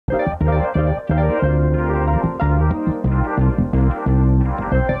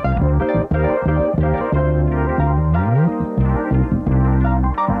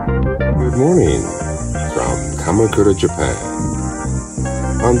morning from Kamakura, Japan.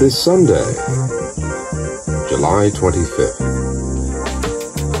 On this Sunday, July 25th.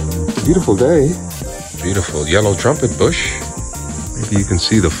 Beautiful day. Beautiful yellow trumpet bush. Maybe you can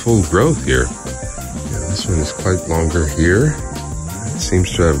see the full growth here. Yeah, this one is quite longer here. It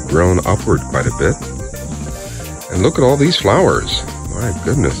seems to have grown upward quite a bit. And look at all these flowers. My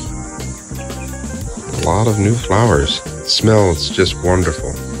goodness. A lot of new flowers. It smells just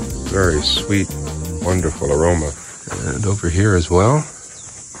wonderful. Very sweet, wonderful aroma. And over here as well.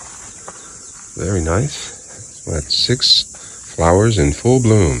 Very nice. That's 6 flowers in full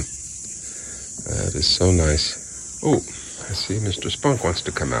bloom. That is so nice. Oh, I see Mr. Spunk wants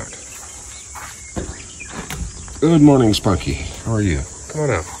to come out. Good morning, Spunky. How are you? Come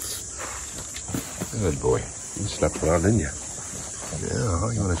on out. Good boy. You slept well, didn't you?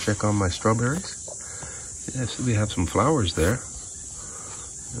 Yeah, you want to check on my strawberries? Yes, we have some flowers there.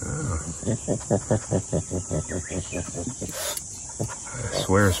 Yeah. I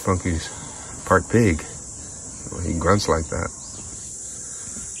swear Spunky's part pig. Well, he grunts like that.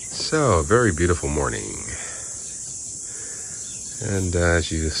 So, very beautiful morning. And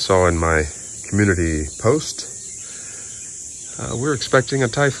as you saw in my community post, we're expecting a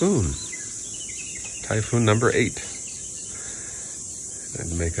typhoon. Typhoon number 8. And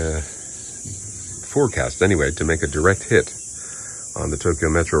to make a forecast, anyway, to make a direct hit on the Tokyo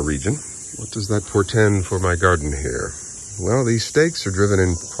metro region. What does that portend for my garden here? Well, these stakes are driven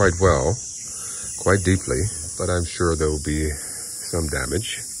in quite well, quite deeply, but I'm sure there will be some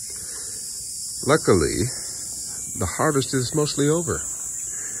damage. Luckily, the harvest is mostly over.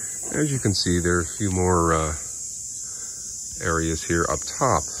 As you can see, there are a few more areas here up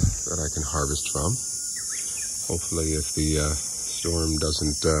top that I can harvest from. Hopefully, if the storm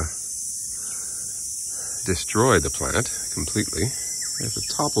doesn't destroy the plant completely. If it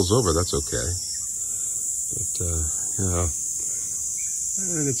topples over, that's okay. But, yeah.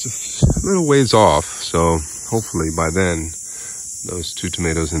 And it's a little ways off, so hopefully by then, those 2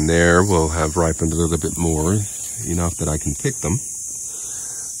 tomatoes in there will have ripened a little bit more, enough that I can pick them.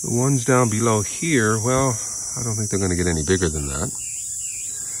 The ones down below here, well, I don't think they're going to get any bigger than that.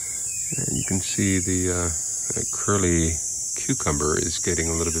 And you can see the curly cucumber is getting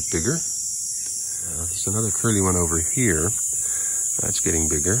a little bit bigger. There's another curly one over here. That's getting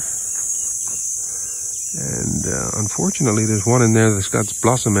bigger. And unfortunately, there's one in there that's got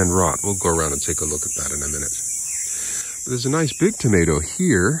blossom and rot. We'll go around and take a look at that in a minute. But there's a nice big tomato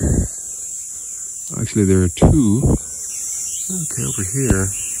here. Actually, there are 2. Okay, over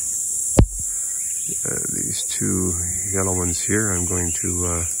here. These 2 yellow ones here, I'm going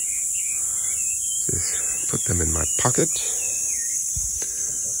to just put them in my pocket.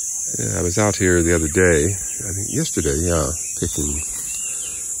 Yeah, I was out here the other day, I think yesterday, yeah, picking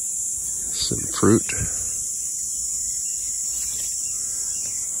some fruit.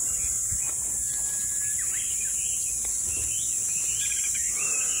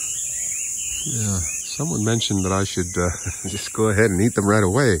 Yeah, someone mentioned that I should just go ahead and eat them right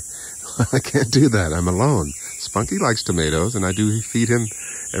away. I can't do that, I'm alone. Spunky likes tomatoes, and I do feed him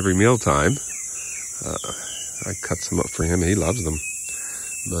every mealtime. I cut some up for him, and he loves them.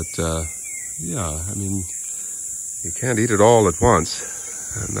 But, yeah, I mean, you can't eat it all at once.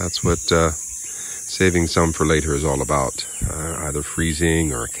 And that's what saving some for later is all about. Either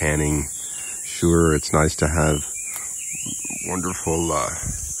freezing or canning. Sure, it's nice to have wonderful,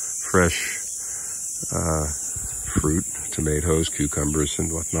 fresh fruit, tomatoes, cucumbers,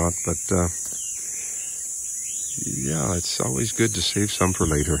 and whatnot. But, yeah, it's always good to save some for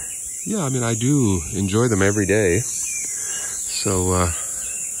later. Yeah, I mean, I do enjoy them every day. So,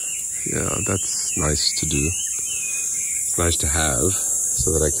 yeah, that's nice to do. It's nice to have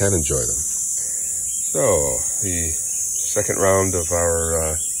so that I can enjoy them. So, the second round of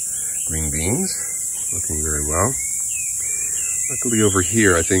our green beans, looking very well. Luckily over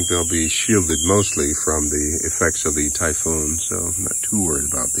here, I think they'll be shielded mostly from the effects of the typhoon, so I'm not too worried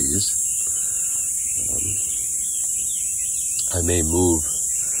about these. I may move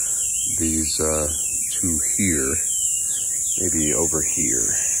these 2 here, maybe over here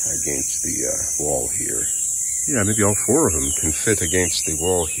against the wall here. Yeah, maybe all 4 of them can fit against the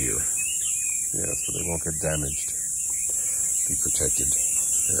wall here. Yeah, so they won't get damaged. Be protected.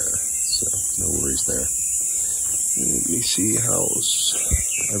 Yeah, so no worries there. Let me see how's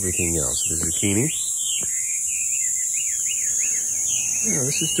everything else. The zucchini. Yeah,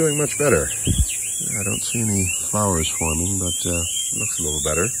 this is doing much better. I don't see any flowers forming, but it looks a little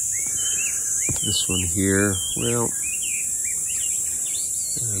better. This one here, well,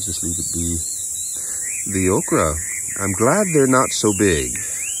 I'll just leave it be. The okra, I'm glad they're not so big.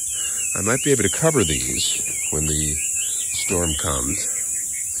 I might be able to cover these when the storm comes.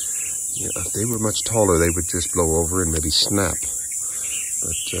 Yeah, if they were much taller, they would just blow over and maybe snap.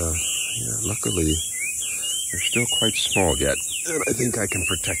 But yeah, luckily, they're still quite small yet. And I think I can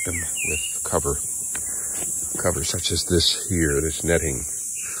protect them with cover. Cover such as this here, this netting.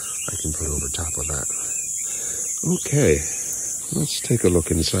 I can put over top of that. Okay, let's take a look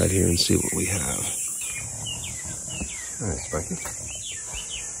inside here and see what we have. Hi, Spiky.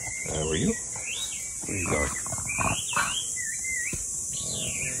 How are you? Where are you going?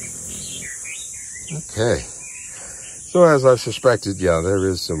 Okay. So as I suspected, yeah, there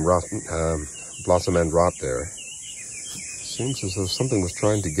is some rot, blossom end rot there. Seems as though something was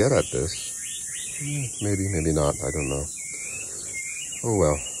trying to get at this. Maybe, maybe not. I don't know. Oh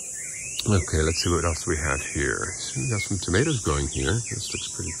well. Okay, let's see what else we have here. So we got some tomatoes growing here. This looks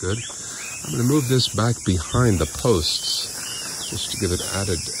pretty good. I'm going to move this back behind the posts just to give it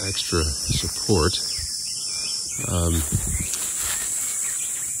added extra support.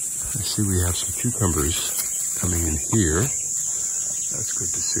 I see we have some cucumbers coming in here. That's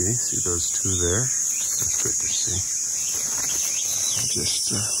good to see. See those two there? That's good to see. I'll just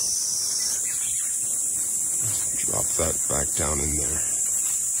drop that back down in there.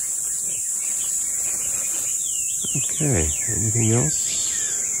 Okay, anything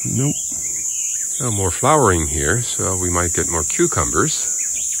else? Nope. Oh, more flowering here, so we might get more cucumbers.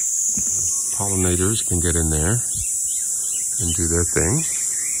 Pollinators can get in there and do their thing.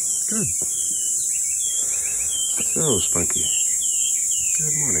 Good. So, Spunky,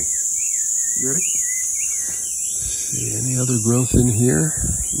 good morning. You ready? See any other growth in here?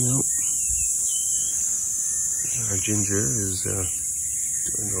 Nope. Our ginger is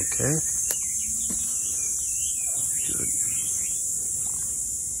doing okay. Good.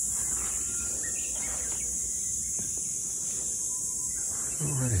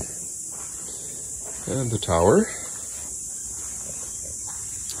 Alright. And the tower.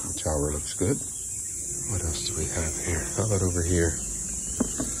 The tower looks good. What else do we have here? How about over here?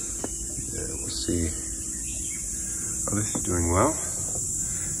 Yeah, we'll see. Oh, this is doing well.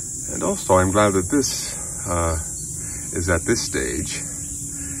 And also, I'm glad that this is at this stage.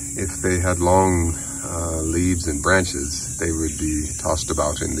 If they had long leaves and branches, they would be tossed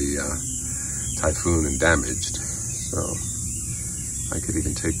about in the typhoon and damaged. So I could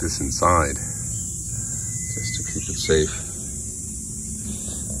even take this inside just to keep it safe.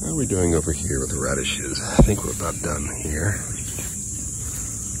 How are we doing over here with the radishes? I think we're about done here.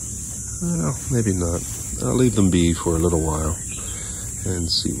 Well, maybe not. I'll leave them be for a little while and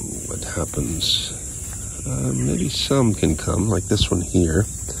see what happens. Maybe some can come, like this one here.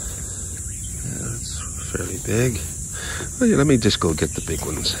 Yeah, it's fairly big. Well, yeah, let me just go get the big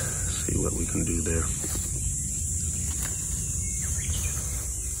ones. See what we can do there.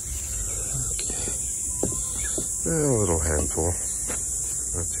 Okay. Well, a little handful.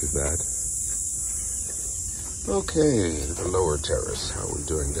 Not too bad. Okay, the lower terrace. How are we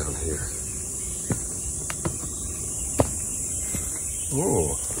doing down here?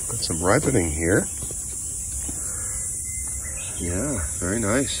 Oh, got some ripening here. Yeah, very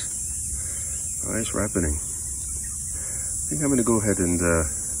nice. Nice ripening. I think I'm going to go ahead and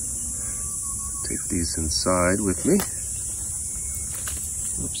take these inside with me.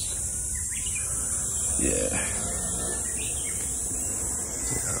 Oops. Yeah.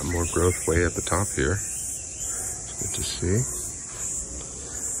 More growth way at the top here. It's good to see.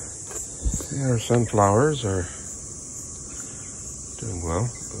 Yeah, our sunflowers are doing well.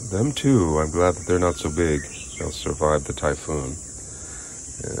 Them too, I'm glad that they're not so big. They'll survive the typhoon.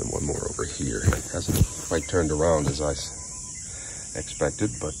 And one more over here. It hasn't quite turned around as I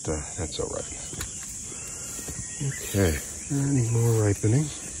expected, but that's all right. Okay, any more ripening?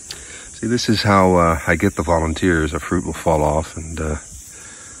 See, this is how I get the volunteers. A fruit will fall off and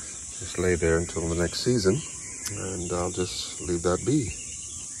just lay there until the next season, and I'll just leave that be.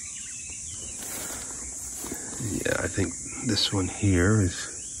 Yeah, I think this one here is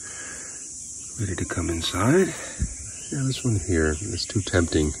ready to come inside. Yeah, this one here is too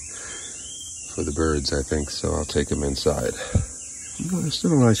tempting for the birds, I think, so I'll take them inside. Well, there's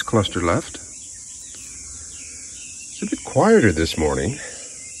still a nice cluster left. It's a bit quieter this morning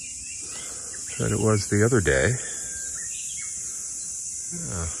than it was the other day.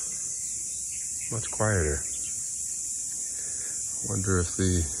 Yeah. Much quieter. Wonder if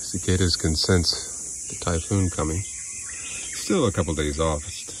the cicadas can sense the typhoon coming. Still a couple days off.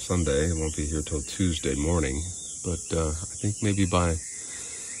 It's Sunday. It won't be here till Tuesday morning. But I think maybe by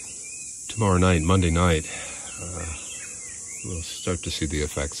tomorrow night, Monday night, we'll start to see the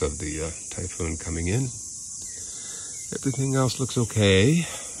effects of the typhoon coming in. Everything else looks okay.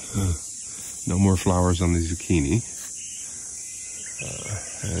 No more flowers on the zucchini.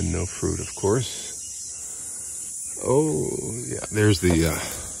 And no fruit, of course. Oh, yeah, there's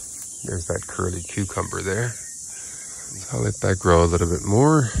that curly cucumber there. I'll let that grow a little bit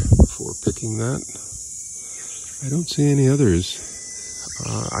more before picking that. I don't see any others.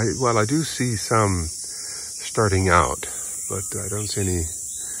 I do see some starting out, but I don't see any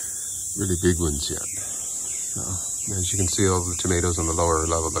really big ones yet. So, as you can see, all the tomatoes on the lower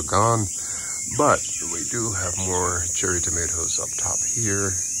level are gone, but we do have more cherry tomatoes up top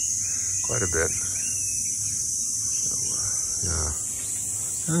here, quite a bit. So, yeah,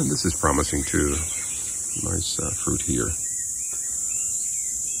 and this is promising too. Nice fruit here,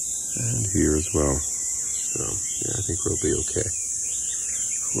 and here as well. So, yeah, I think we'll be okay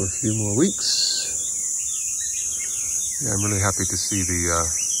for a few more weeks. Yeah, I'm really happy to see the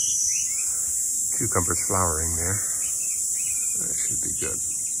cucumbers flowering there. That should be good.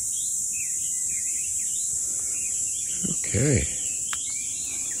 Okay.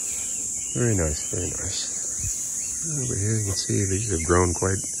 Very nice, very nice. Over here you can see these have grown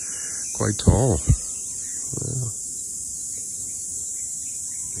quite tall. Well,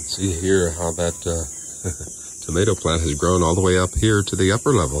 you can see here how that tomato plant has grown all the way up here to the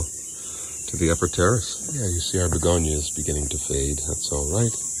upper level, to the upper terrace. Yeah, you see our begonias beginning to fade. That's all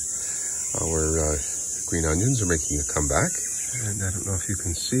right. Our green onions are making a comeback, and I don't know if you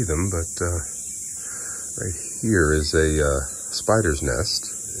can see them, but right here is a spider's nest.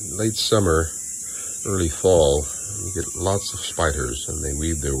 In late summer, early fall, you get lots of spiders, and they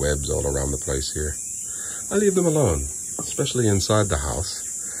weave their webs all around the place here. I leave them alone, especially inside the house,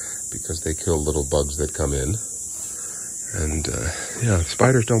 because they kill little bugs that come in. And yeah,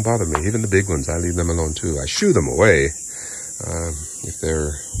 spiders don't bother me. Even the big ones, I leave them alone too. I shoo them away if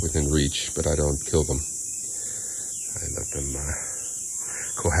they're within reach, but I don't kill them. I let them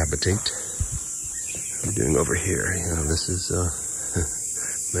cohabitate. What are you doing over here? You know, this is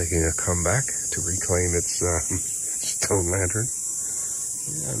making a comeback to reclaim its stone lantern.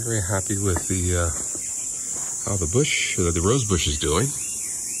 Yeah, I'm very happy with the how the rose bush is doing.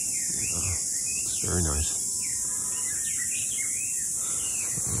 It's very nice.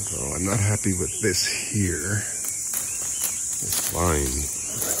 Although I'm not happy with this here. This vine.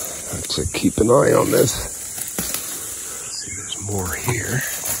 Let's keep an eye on this. Let's see, there's more here.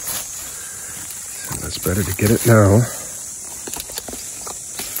 So it's better to get it now.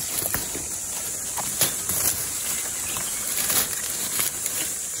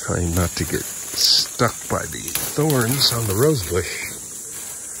 Trying not to get stuck by the thorns on the rose bush.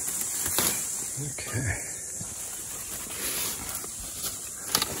 Okay.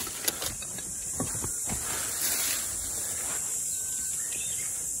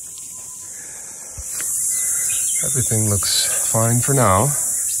 Everything looks fine for now.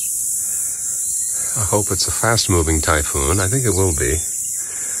 I hope it's a fast-moving typhoon. I think it will be.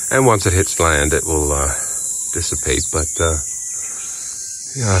 And once it hits land, it will dissipate. But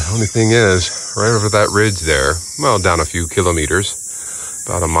yeah, the only thing is, right over that ridge there, well, down a few kilometers,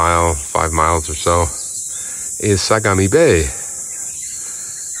 about a mile, 5 miles or so, is Sagami Bay.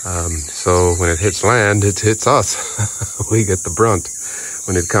 So when it hits land, it hits us. We get the brunt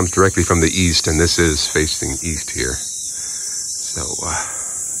when it comes directly from the east, and this is facing east here. So,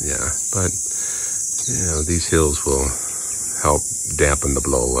 yeah, but, you know, these hills will help dampen the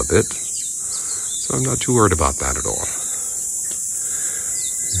blow a bit. So I'm not too worried about that at all.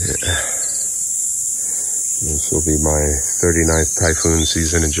 Yeah. This will be my 39th typhoon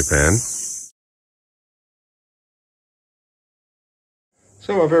season in Japan.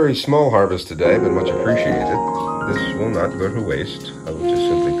 So a very small harvest today, but much appreciated. This will not go to waste. I will just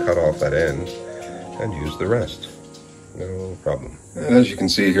simply cut off that end and use the rest. No problem. And as you can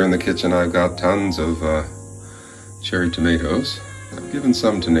see here in the kitchen, I've got tons of cherry tomatoes. I've given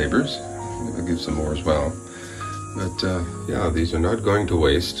some to neighbors. I'll give some more as well. But yeah, these are not going to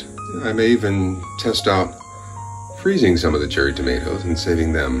waste. I may even test out freezing some of the cherry tomatoes and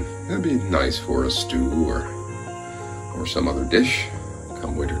saving them. That'd be nice for a stew or some other dish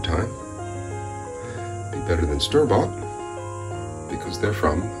come winter time. Be better than store-bought because they're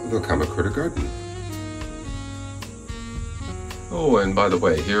from the Kamakura garden. Oh, and by the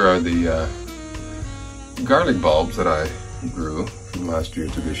way, here are the garlic bulbs that I grew from last year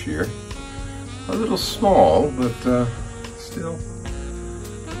to this year. A little small, but still,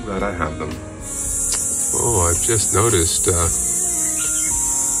 I'm glad I have them. Oh, I've just noticed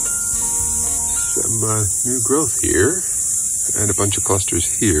some new growth here, and a bunch of clusters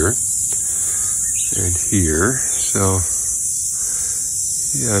here and here. So,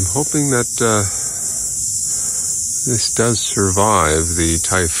 yeah, I'm hoping that this does survive the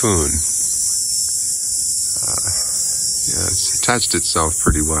typhoon. Yeah, it's attached itself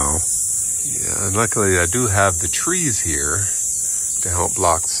pretty well. Yeah, and luckily I do have the trees here to help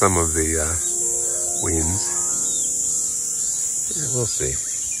block some of the winds. Yeah, we'll see.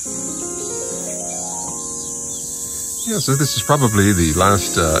 Yeah, so this is probably the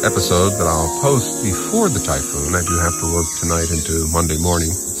last episode that I'll post before the typhoon. I do have to work tonight into Monday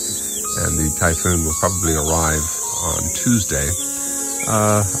morning, and the typhoon will probably arrive on Tuesday.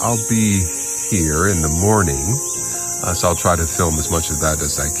 I'll be here in the morning, so I'll try to film as much of that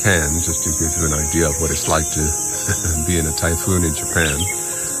as I can, just to give you an idea of what it's like to be in a typhoon in Japan.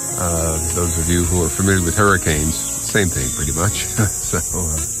 Those of you who are familiar with hurricanes, same thing pretty much.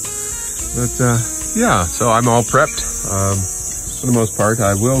 Yeah, so I'm all prepped. For the most part,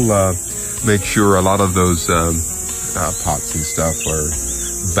 I will make sure a lot of those pots and stuff are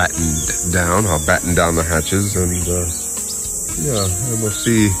battened down. I'll batten down the hatches, and yeah, and we'll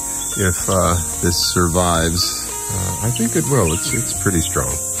see if this survives. I think it will. It's pretty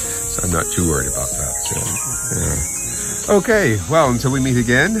strong, so I'm not too worried about that. Yeah. Okay, well, until we meet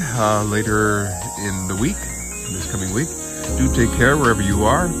again later in the week, in this coming week, do take care wherever you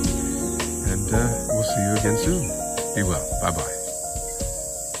are, and we'll see you again soon. Be well. Bye-bye.